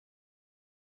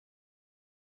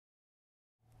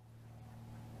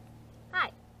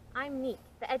I'm Neak,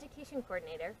 the Education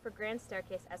Coordinator for Grand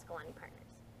Staircase Escalante Partners,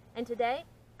 and today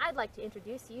I'd like to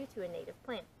introduce you to a native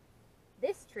plant.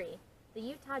 This tree, the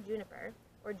Utah Juniper,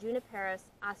 or Juniperus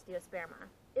osteosperma,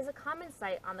 is a common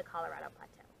sight on the Colorado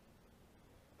Plateau.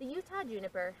 The Utah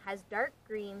Juniper has dark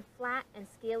green, flat, and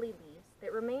scaly leaves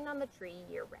that remain on the tree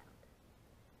year-round.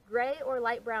 Gray or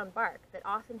light brown bark that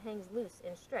often hangs loose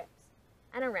in strips,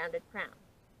 and a rounded crown.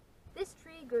 This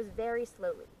tree grows very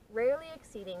slowly, rarely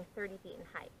exceeding 30 feet in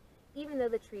height, even though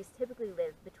the trees typically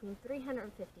live between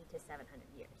 350 to 700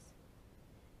 years.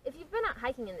 If you've been out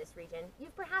hiking in this region,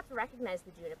 you've perhaps recognized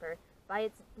the juniper by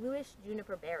its bluish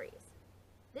juniper berries.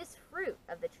 This fruit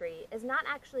of the tree is not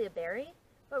actually a berry,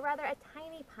 but rather a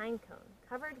tiny pine cone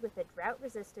covered with a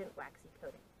drought-resistant waxy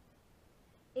coating.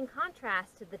 In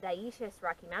contrast to the dioecious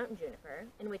Rocky Mountain juniper,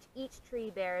 in which each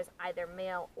tree bears either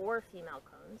male or female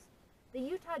cones, the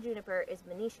Utah juniper is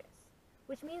monoecious,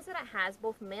 which means that it has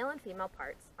both male and female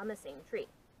parts on the same tree.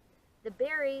 The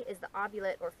berry is the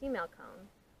ovulate or female cone,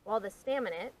 while the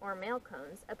staminate or male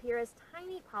cones appear as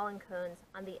tiny pollen cones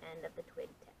on the end of the twig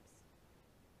tips.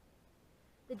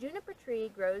 The juniper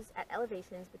tree grows at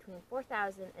elevations between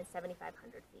 4,000 and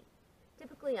 7,500 feet,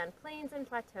 typically on plains and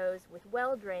plateaus with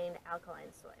well-drained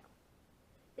alkaline soil.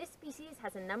 This species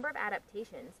has a number of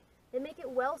adaptations that make it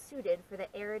well suited for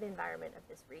the arid environment of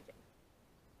this region.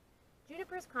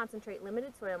 Junipers concentrate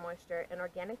limited soil moisture and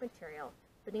organic material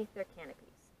beneath their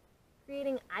canopies,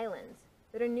 creating islands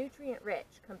that are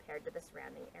nutrient-rich compared to the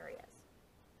surrounding areas.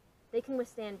 They can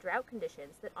withstand drought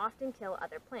conditions that often kill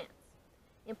other plants,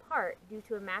 in part due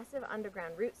to a massive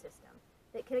underground root system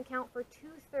that can account for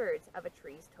 2/3 of a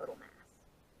tree's total mass.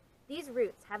 These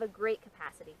roots have a great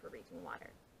capacity for reaching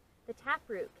water. The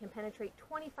taproot can penetrate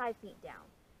 25 feet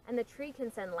down, and the tree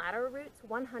can send lateral roots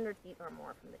 100 feet or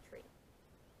more from the tree.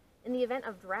 In the event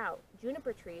of drought,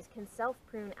 juniper trees can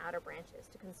self-prune outer branches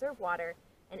to conserve water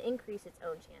and increase its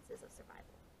own chances of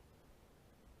survival.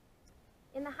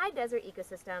 In the high desert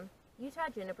ecosystem, Utah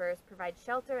junipers provide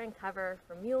shelter and cover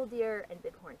for mule deer and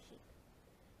bighorn sheep.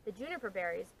 The juniper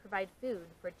berries provide food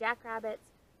for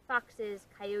jackrabbits, foxes,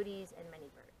 coyotes, and many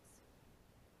birds.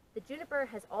 The juniper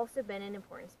has also been an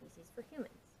important species for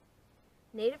humans.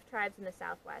 Native tribes in the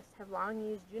Southwest have long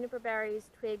used juniper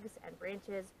berries, twigs, and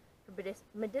branches for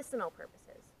medicinal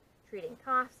purposes, treating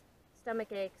coughs,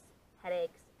 stomach aches,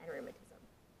 headaches, and rheumatism.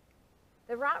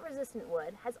 The rot-resistant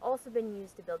wood has also been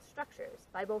used to build structures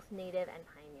by both native and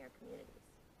pioneer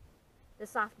communities. The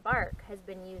soft bark has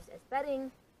been used as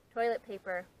bedding, toilet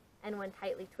paper, and when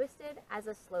tightly twisted, as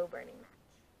a slow-burning match.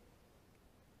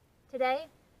 Today,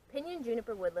 pinyon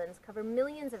juniper woodlands cover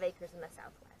millions of acres in the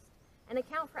Southwest and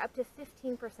account for up to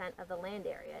 15% of the land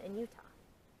area in Utah.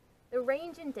 The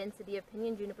range and density of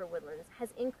pinyon juniper woodlands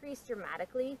has increased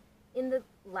dramatically in the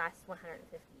last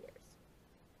 150 years.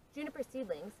 Juniper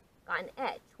seedlings got an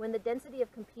edge when the density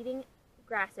of competing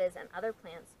grasses and other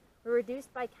plants were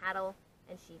reduced by cattle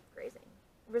and sheep grazing,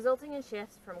 resulting in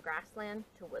shifts from grassland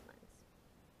to woodlands.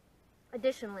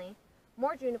 Additionally,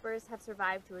 more junipers have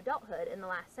survived to adulthood in the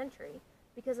last century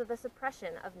because of the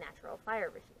suppression of natural fire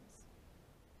regimes.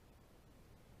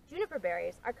 Juniper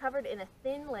berries are covered in a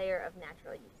thin layer of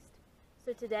natural yeast.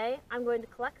 So today, I'm going to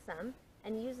collect some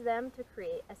and use them to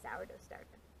create a sourdough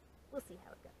starter. We'll see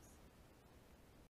how it goes.